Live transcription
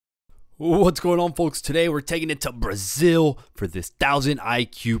What's going on, folks? Today we're taking it to Brazil for this 1000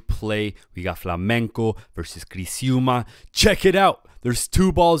 IQ play. We got Flamengo versus Criciúma. Check it out. There's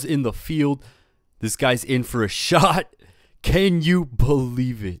 2 balls in the field. This guy's in for a shot. Can you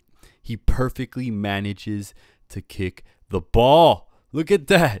believe it? He perfectly manages to kick the ball. Look at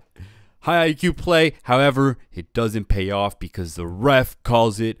that. High IQ play. However, it doesn't pay off because the ref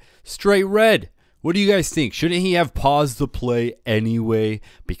calls it straight red. What do you guys think? Shouldn't he have paused the play anyway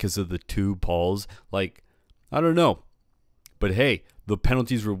because of the 2 balls? Like, I don't know. But hey, the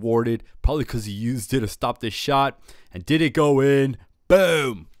penalty's rewarded. Probably because he used it to stop this shot. And did it go in?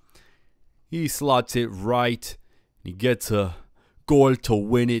 Boom! He slots it right. He gets a goal to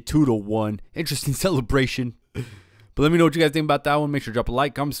win it 2-1. Interesting celebration. But let me know what you guys think about that one. Make sure to drop a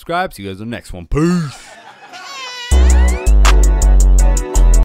like, comment, subscribe. See you guys in the next one. Peace!